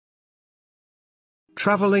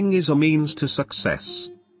Traveling is a means to success.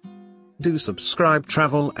 Do subscribe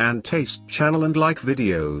Travel and Taste channel and like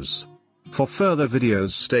videos. For further videos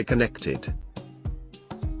stay connected.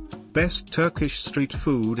 Best Turkish street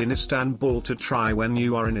food in Istanbul to try when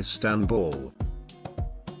you are in Istanbul.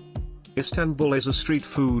 Istanbul is a street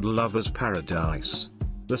food lover's paradise.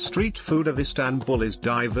 The street food of Istanbul is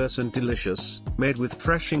diverse and delicious, made with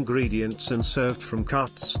fresh ingredients and served from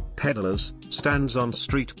carts, peddlers, stands on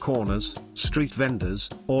street corners, street vendors,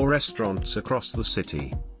 or restaurants across the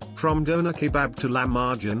city. From Döner Kebab to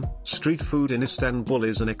lahmacun, street food in Istanbul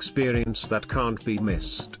is an experience that can't be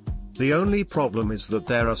missed. The only problem is that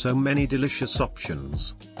there are so many delicious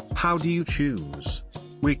options. How do you choose?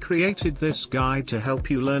 We created this guide to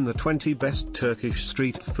help you learn the 20 best Turkish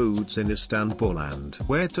street foods in Istanbul and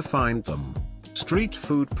where to find them. Street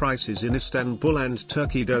food prices in Istanbul and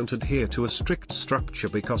Turkey don't adhere to a strict structure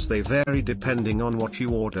because they vary depending on what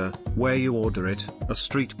you order, where you order it, a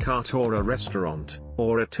street cart or a restaurant,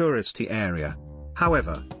 or a touristy area.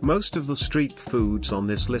 However, most of the street foods on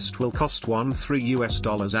this list will cost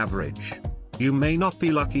 $13 average. You may not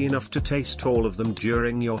be lucky enough to taste all of them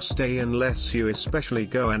during your stay unless you especially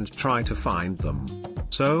go and try to find them.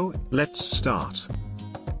 So, let's start.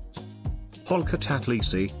 Halka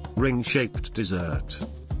Tatlısı, ring-shaped dessert.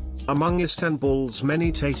 Among Istanbul's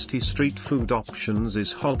many tasty street food options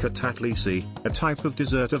is Halka Tatlısı, a type of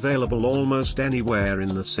dessert available almost anywhere in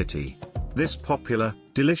the city. This popular,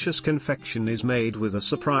 delicious confection is made with a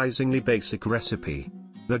surprisingly basic recipe.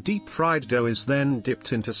 The deep-fried dough is then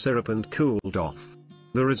dipped into syrup and cooled off.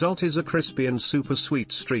 The result is a crispy and super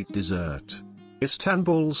sweet street dessert.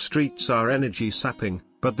 Istanbul's streets are energy-sapping,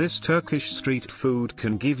 but this Turkish street food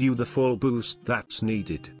can give you the full boost that's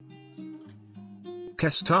needed.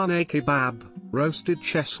 Kestane Kebab, roasted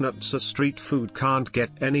chestnuts. A street food can't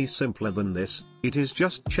get any simpler than this. It is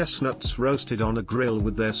just chestnuts roasted on a grill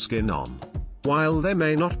with their skin on. While there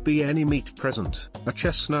may not be any meat present, a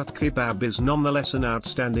chestnut kebab is nonetheless an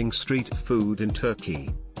outstanding street food in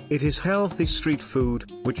Turkey. It is healthy street food,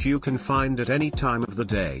 which you can find at any time of the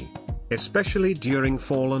day. Especially during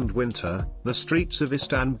fall and winter, the streets of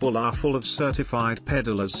Istanbul are full of certified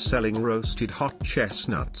peddlers selling roasted hot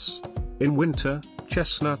chestnuts. In winter,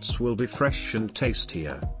 chestnuts will be fresh and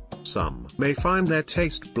tastier. Some may find their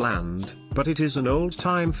taste bland, but it is an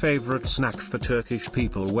old-time favorite snack for Turkish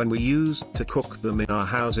people when we used to cook them in our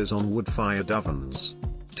houses on wood-fired ovens.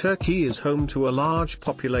 Turkey is home to a large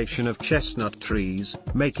population of chestnut trees,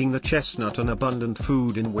 making the chestnut an abundant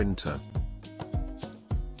food in winter.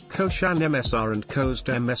 Koçan MSR and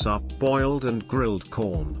Közde MSR, boiled and grilled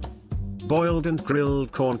corn. Boiled and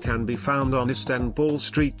grilled corn can be found on Istanbul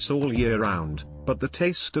streets all year round, but the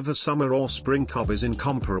taste of a summer or spring cob is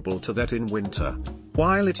incomparable to that in winter.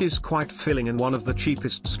 While it is quite filling and one of the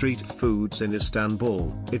cheapest street foods in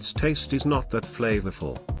Istanbul, its taste is not that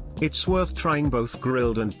flavorful. It's worth trying both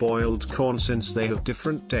grilled and boiled corn since they have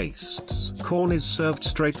different tastes. Corn is served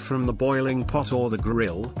straight from the boiling pot or the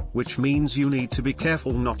grill, which means you need to be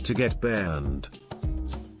careful not to get burned.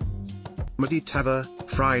 Midye Tava,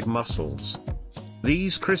 fried mussels.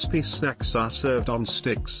 These crispy snacks are served on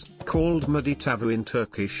sticks, called midye tava in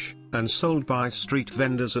Turkish, and sold by street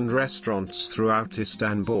vendors and restaurants throughout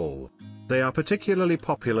Istanbul. They are particularly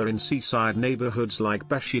popular in seaside neighborhoods like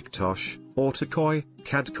Beşiktaş, Ortaköy,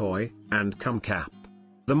 Kadıköy, and Kumkap.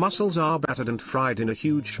 The mussels are battered and fried in a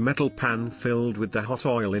huge metal pan filled with the hot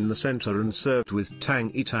oil in the center and served with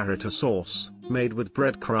tangy tarhana sauce, made with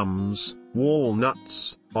breadcrumbs,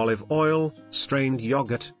 walnuts, olive oil, strained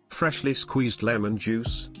yogurt, freshly squeezed lemon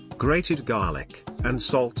juice, grated garlic, and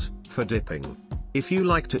salt, for dipping. If you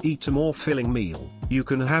like to eat a more filling meal, you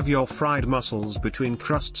can have your fried mussels between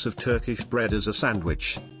crusts of Turkish bread as a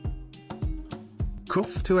sandwich.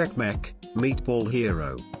 Köfte Ekmek, meatball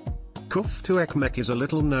hero. Köfte Ekmek is a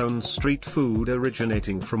little-known street food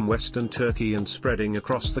originating from western Turkey and spreading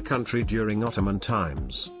across the country during Ottoman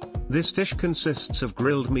times. This dish consists of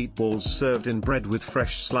grilled meatballs served in bread with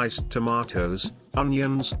fresh sliced tomatoes,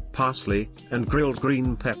 onions, parsley, and grilled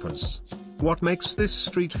green peppers. What makes this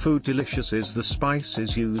street food delicious is the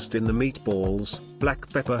spices used in the meatballs: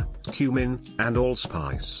 black pepper, cumin, and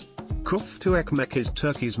allspice. Köfte Ekmek is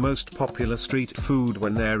Turkey's most popular street food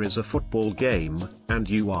when there is a football game, and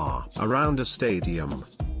you are around a stadium.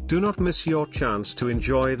 Do not miss your chance to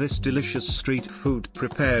enjoy this delicious street food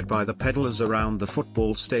prepared by the peddlers around the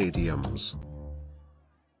football stadiums.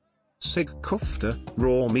 Sig Köfte,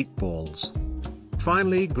 raw meatballs.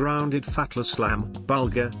 Finely grounded fatless lamb,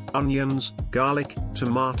 bulgur, onions, garlic,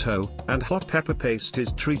 tomato, and hot pepper paste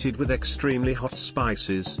is treated with extremely hot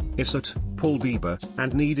spices, isat, pul biber,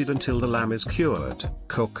 and kneaded until the lamb is cured,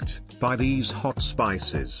 cooked, by these hot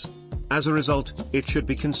spices. As a result, it should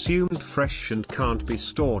be consumed fresh and can't be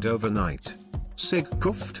stored overnight. Sig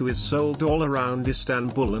köfte is sold all around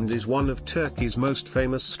Istanbul and is one of Turkey's most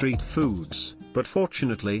famous street foods, but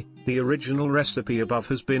fortunately, the original recipe above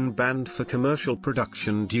has been banned for commercial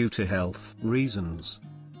production due to health reasons.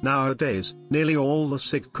 Nowadays, nearly all the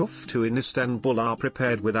sig köfte in Istanbul are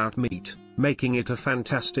prepared without meat, making it a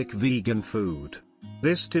fantastic vegan food.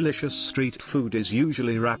 This delicious street food is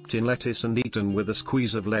usually wrapped in lettuce and eaten with a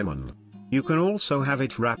squeeze of lemon. You can also have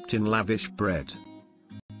it wrapped in lavish bread.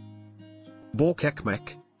 Börek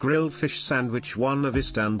Ekmek, grilled fish sandwich. One of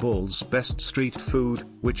Istanbul's best street food,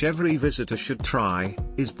 which every visitor should try,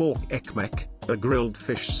 is Börek Ekmek, a grilled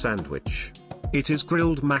fish sandwich. It is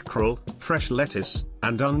grilled mackerel, fresh lettuce,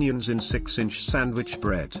 and onions in 6-inch sandwich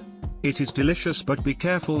bread. It is delicious, but be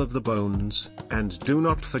careful of the bones, and do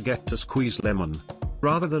not forget to squeeze lemon.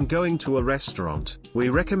 Rather than going to a restaurant, we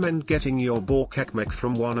recommend getting your Börek Ekmek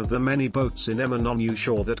from one of the many boats in Eminönü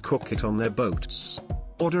shore that cook it on their boats.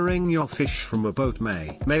 Ordering your fish from a boat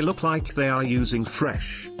may look like they are using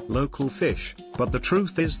fresh, local fish, but the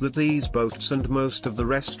truth is that these boats and most of the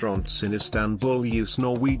restaurants in Istanbul use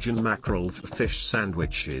Norwegian mackerel for fish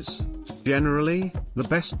sandwiches. Generally, the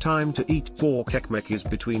best time to eat Börek Ekmek is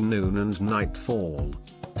between noon and nightfall.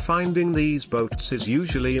 Finding these boats is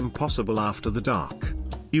usually impossible after the dark.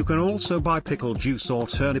 You can also buy pickle juice or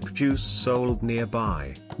turnip juice sold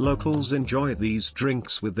nearby. Locals enjoy these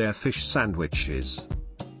drinks with their fish sandwiches.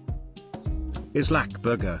 Islak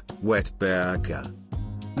burger, wet burger.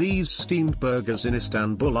 These steamed burgers in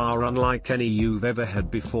Istanbul are unlike any you've ever had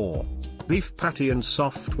before. Beef patty and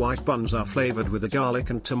soft white buns are flavored with a garlic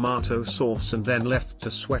and tomato sauce and then left to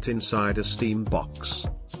sweat inside a steam box.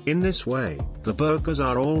 In this way, the burgers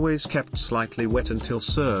are always kept slightly wet until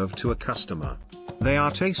served to a customer. They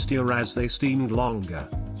are tastier as they steamed longer.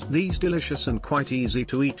 These delicious and quite easy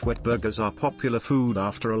to eat wet burgers are popular food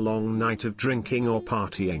after a long night of drinking or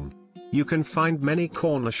partying. You can find many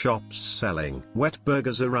corner shops selling wet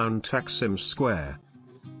burgers around Taksim Square.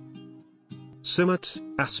 Simit,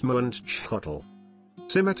 Açma and Çatal.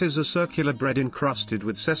 Simit is a circular bread encrusted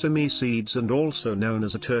with sesame seeds and also known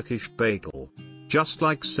as a Turkish bagel. Just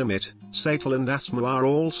like Simit, Çatal and Açma are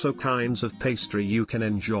also kinds of pastry you can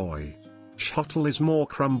enjoy. Çatal is more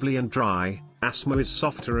crumbly and dry, Açma is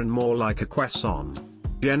softer and more like a croissant.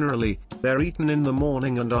 Generally, they're eaten in the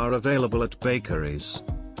morning and are available at bakeries.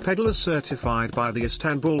 Peddlers certified by the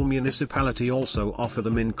Istanbul municipality also offer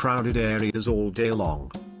them in crowded areas all day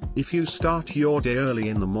long. If you start your day early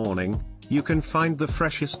in the morning, you can find the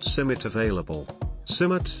freshest simit available.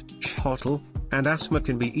 Simit, çatal, and Açma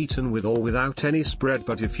can be eaten with or without any spread,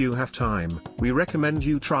 but if you have time, we recommend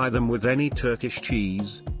you try them with any Turkish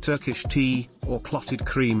cheese, Turkish tea, or clotted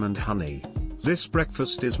cream and honey. This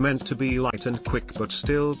breakfast is meant to be light and quick but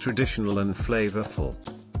still traditional and flavorful.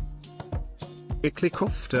 İçli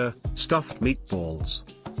köfte, stuffed meatballs.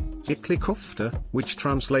 İçli köfte, which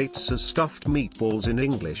translates as stuffed meatballs in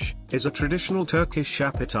English, is a traditional Turkish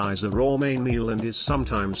appetizer or main meal and is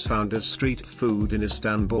sometimes found as street food in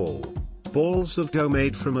Istanbul. Balls of dough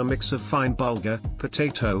made from a mix of fine bulgur,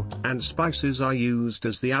 potato, and spices are used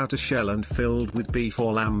as the outer shell and filled with beef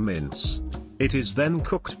or lamb mince. It is then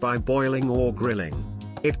cooked by boiling or grilling.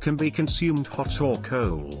 It can be consumed hot or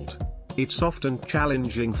cold. It's often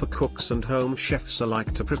challenging for cooks and home chefs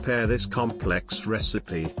alike to prepare this complex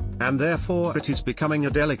recipe, and therefore it is becoming a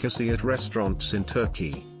delicacy at restaurants in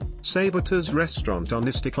Turkey. Sabata's restaurant on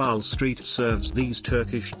Istiklal Street serves these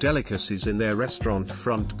Turkish delicacies in their restaurant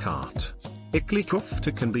front cart. İçli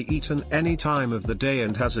köfte can be eaten any time of the day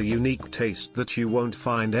and has a unique taste that you won't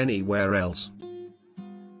find anywhere else.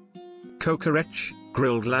 Kokoreç,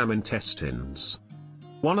 grilled lamb intestines.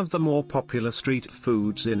 One of the more popular street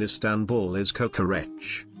foods in Istanbul is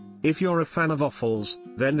kokoreç. If you're a fan of waffles,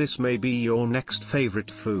 then this may be your next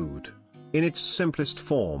favorite food. In its simplest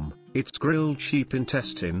form, it's grilled sheep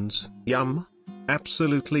intestines. Yum?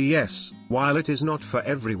 Absolutely yes. While it is not for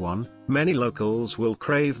everyone, many locals will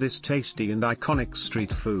crave this tasty and iconic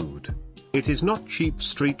street food. It is not cheap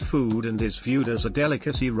street food and is viewed as a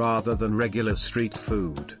delicacy rather than regular street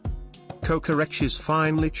food. Kokoreç is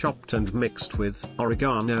finely chopped and mixed with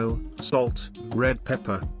oregano, salt, red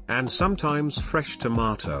pepper, and sometimes fresh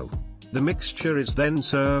tomato. The mixture is then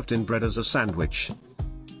served in bread as a sandwich.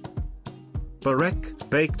 Börek,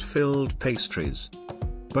 baked filled pastries.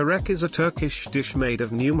 Börek is a Turkish dish made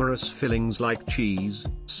of numerous fillings like cheese,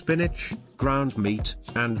 spinach, ground meat,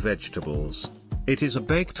 and vegetables. It is a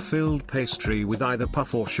baked-filled pastry with either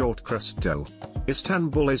puff or short crust dough.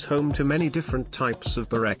 Istanbul is home to many different types of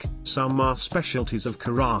börek, some are specialties of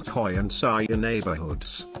Karaköy and Saya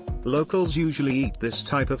neighborhoods. Locals usually eat this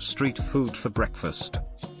type of street food for breakfast.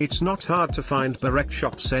 It's not hard to find börek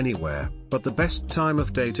shops anywhere, but the best time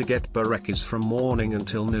of day to get börek is from morning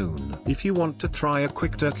until noon. If you want to try a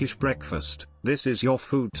quick Turkish breakfast, this is your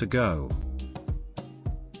food to go.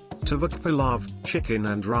 Tavuk pilav, chicken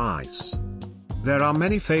and rice. There are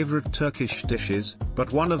many favorite Turkish dishes,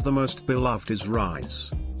 but one of the most beloved is rice.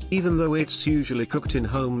 Even though it's usually cooked in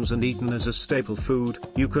homes and eaten as a staple food,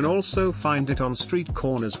 you can also find it on street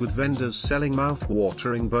corners with vendors selling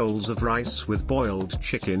mouth-watering bowls of rice with boiled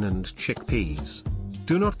chicken and chickpeas.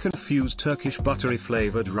 Do not confuse Turkish buttery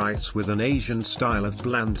flavored rice with an Asian style of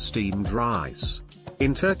bland steamed rice.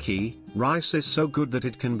 In Turkey, rice is so good that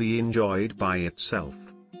it can be enjoyed by itself.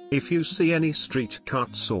 If you see any street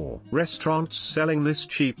carts or restaurants selling this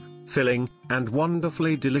cheap, filling, and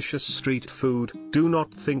wonderfully delicious street food, do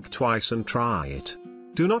not think twice and try it.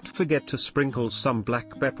 Do not forget to sprinkle some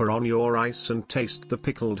black pepper on your rice and taste the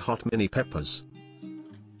pickled hot mini peppers.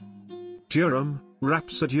 Dürüm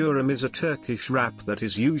Wraps. A dürüm is a Turkish wrap that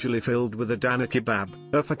is usually filled with a Döner Kebab,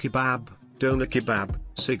 Urfa Kebab, Döner Kebab,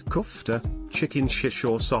 Sig Köfte, chicken shish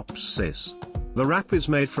or sopsis. The wrap is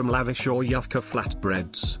made from lavish or yufka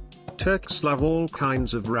flatbreads. Turks love all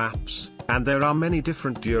kinds of wraps, and there are many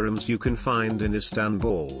different dürüms you can find in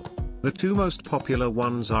Istanbul. The two most popular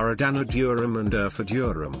ones are Adana dürüm and Urfa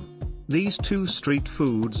dürüm. These two street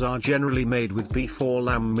foods are generally made with beef or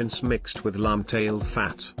lamb mince mixed with lamb tail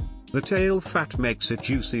fat. The tail fat makes it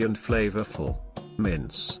juicy and flavorful.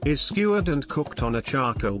 Mince is skewered and cooked on a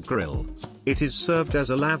charcoal grill. It is served as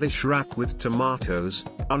a lavish wrap with tomatoes,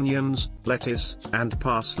 onions, lettuce, and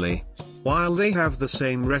parsley. While they have the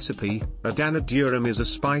same recipe, Adana dürüm is a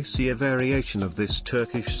spicier variation of this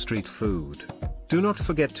Turkish street food. Do not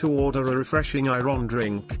forget to order a refreshing ayran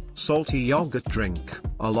drink, salty yogurt drink,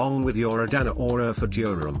 along with your Adana or Urfa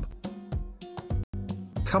dürüm.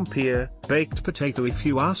 Kumpir, baked potato. If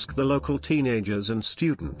you ask the local teenagers and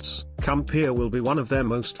students, kumpir will be one of their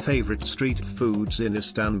most favorite street foods in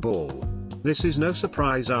Istanbul. This is no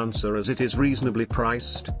surprise answer as it is reasonably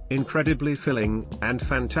priced, incredibly filling, and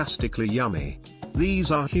fantastically yummy.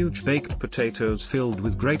 These are huge baked potatoes filled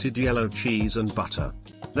with grated yellow cheese and butter.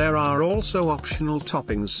 There are also optional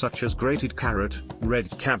toppings such as grated carrot, red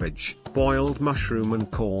cabbage, boiled mushroom and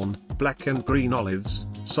corn, black and green olives,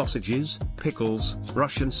 sausages, pickles,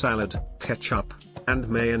 Russian salad, ketchup, and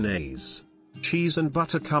mayonnaise. Cheese and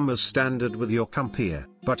butter come as standard with your kumpir,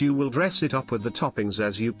 but you will dress it up with the toppings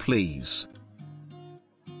as you please.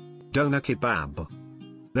 Döner Kebab.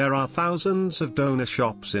 There are thousands of doner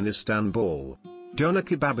shops in Istanbul. Döner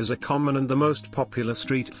Kebab is a common and the most popular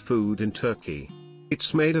street food in Turkey.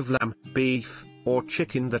 It's made of lamb, beef, or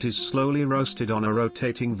chicken that is slowly roasted on a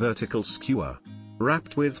rotating vertical skewer.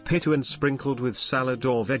 Wrapped with pitu and sprinkled with salad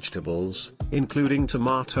or vegetables, including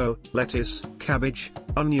tomato, lettuce, cabbage,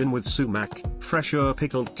 onion with sumac, fresh or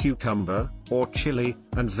pickled cucumber, or chili,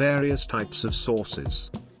 and various types of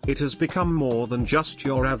sauces. It has become more than just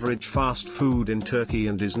your average fast food in Turkey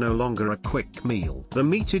and is no longer a quick meal. The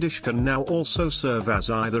meaty dish can now also serve as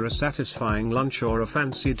either a satisfying lunch or a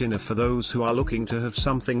fancy dinner for those who are looking to have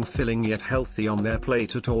something filling yet healthy on their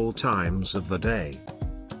plate at all times of the day.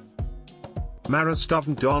 Maraş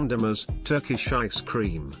dondurması, Turkish ice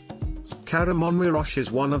cream. Kahramanmaraş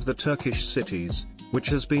is one of the Turkish cities, which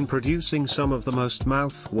has been producing some of the most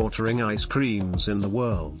mouth-watering ice creams in the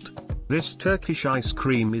world. This Turkish ice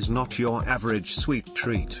cream is not your average sweet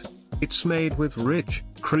treat. It's made with rich,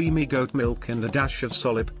 creamy goat milk and a dash of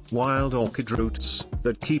solid, wild orchid roots,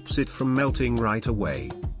 that keeps it from melting right away.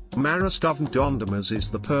 Maraş dondurması is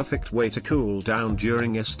the perfect way to cool down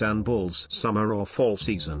during Istanbul's summer or fall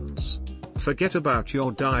seasons. Forget about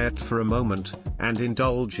your diet for a moment, and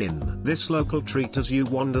indulge in this local treat as you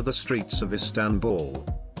wander the streets of Istanbul.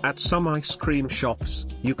 At some ice cream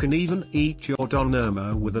shops, you can even eat your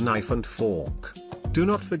dondurma with a knife and fork. Do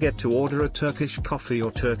not forget to order a Turkish coffee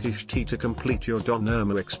or Turkish tea to complete your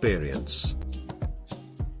dondurma experience.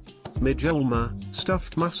 Midye,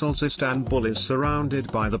 stuffed mussels. Istanbul is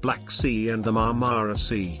surrounded by the Black Sea and the Marmara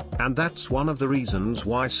Sea, and that's one of the reasons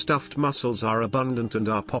why stuffed mussels are abundant and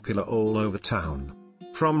are popular all over town.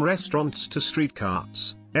 From restaurants to street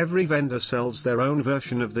carts, every vendor sells their own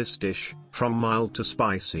version of this dish, from mild to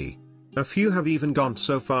spicy. A few have even gone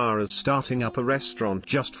so far as starting up a restaurant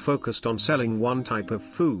just focused on selling one type of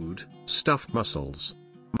food, stuffed mussels.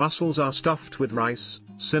 Mussels are stuffed with rice,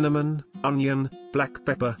 cinnamon, onion, black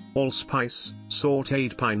pepper, allspice,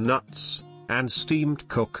 sautéed pine nuts, and steamed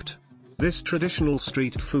cooked. This traditional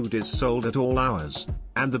street food is sold at all hours,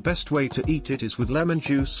 and the best way to eat it is with lemon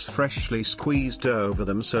juice freshly squeezed over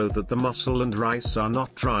them so that the mussel and rice are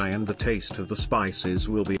not dry and the taste of the spices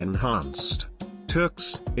will be enhanced.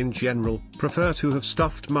 Turks, in general, prefer to have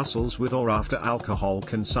stuffed mussels with or after alcohol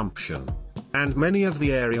consumption. And many of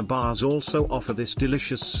the area bars also offer this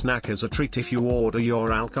delicious snack as a treat if you order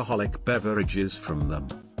your alcoholic beverages from them.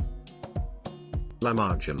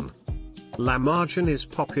 Lahmacun. Lahmacun is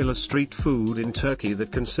popular street food in Turkey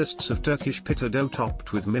that consists of Turkish pita dough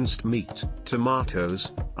topped with minced meat,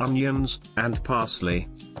 tomatoes, onions, and parsley.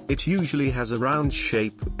 It usually has a round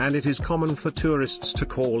shape, and it is common for tourists to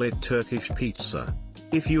call it Turkish pizza.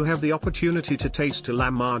 If you have the opportunity to taste a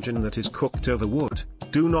lahmacun that is cooked over wood,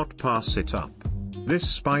 do not pass it up. This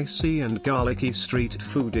spicy and garlicky street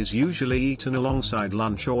food is usually eaten alongside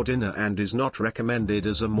lunch or dinner and is not recommended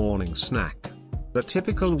as a morning snack. The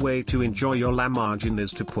typical way to enjoy your lahmacun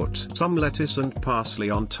is to put some lettuce and parsley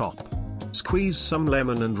on top. Squeeze some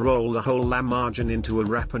lemon and roll the whole lahmacun into a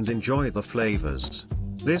wrap and enjoy the flavors.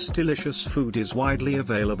 This delicious food is widely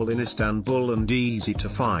available in Istanbul and easy to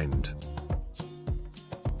find.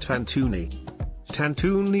 Tantuni.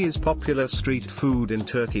 Tantuni is popular street food in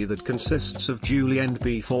Turkey that consists of julienne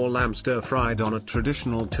beef or lamb stir-fried on a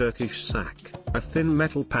traditional Turkish sak, a thin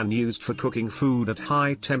metal pan used for cooking food at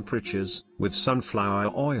high temperatures, with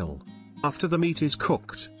sunflower oil. After the meat is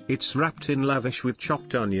cooked, it's wrapped in lavish with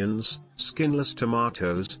chopped onions, skinless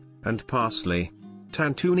tomatoes, and parsley.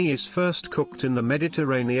 Tantuni is first cooked in the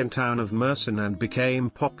Mediterranean town of Mersin and became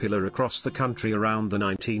popular across the country around the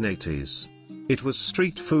 1980s. It was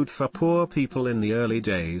street food for poor people in the early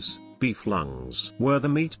days. Beef lungs were the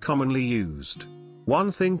meat commonly used. One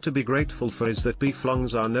thing to be grateful for is that beef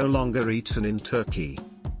lungs are no longer eaten in Turkey.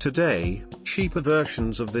 Today, cheaper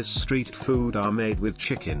versions of this street food are made with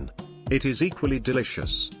chicken. It is equally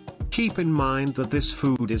delicious. Keep in mind that this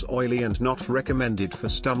food is oily and not recommended for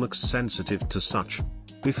stomachs sensitive to such.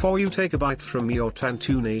 Before you take a bite from your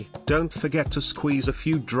tantuni, don't forget to squeeze a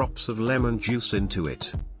few drops of lemon juice into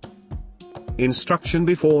it. Instruction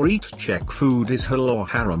before eat: check food is halal or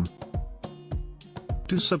haram.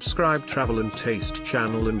 Do subscribe Travel and Taste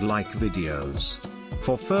channel and like videos.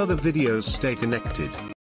 For further videos, stay connected.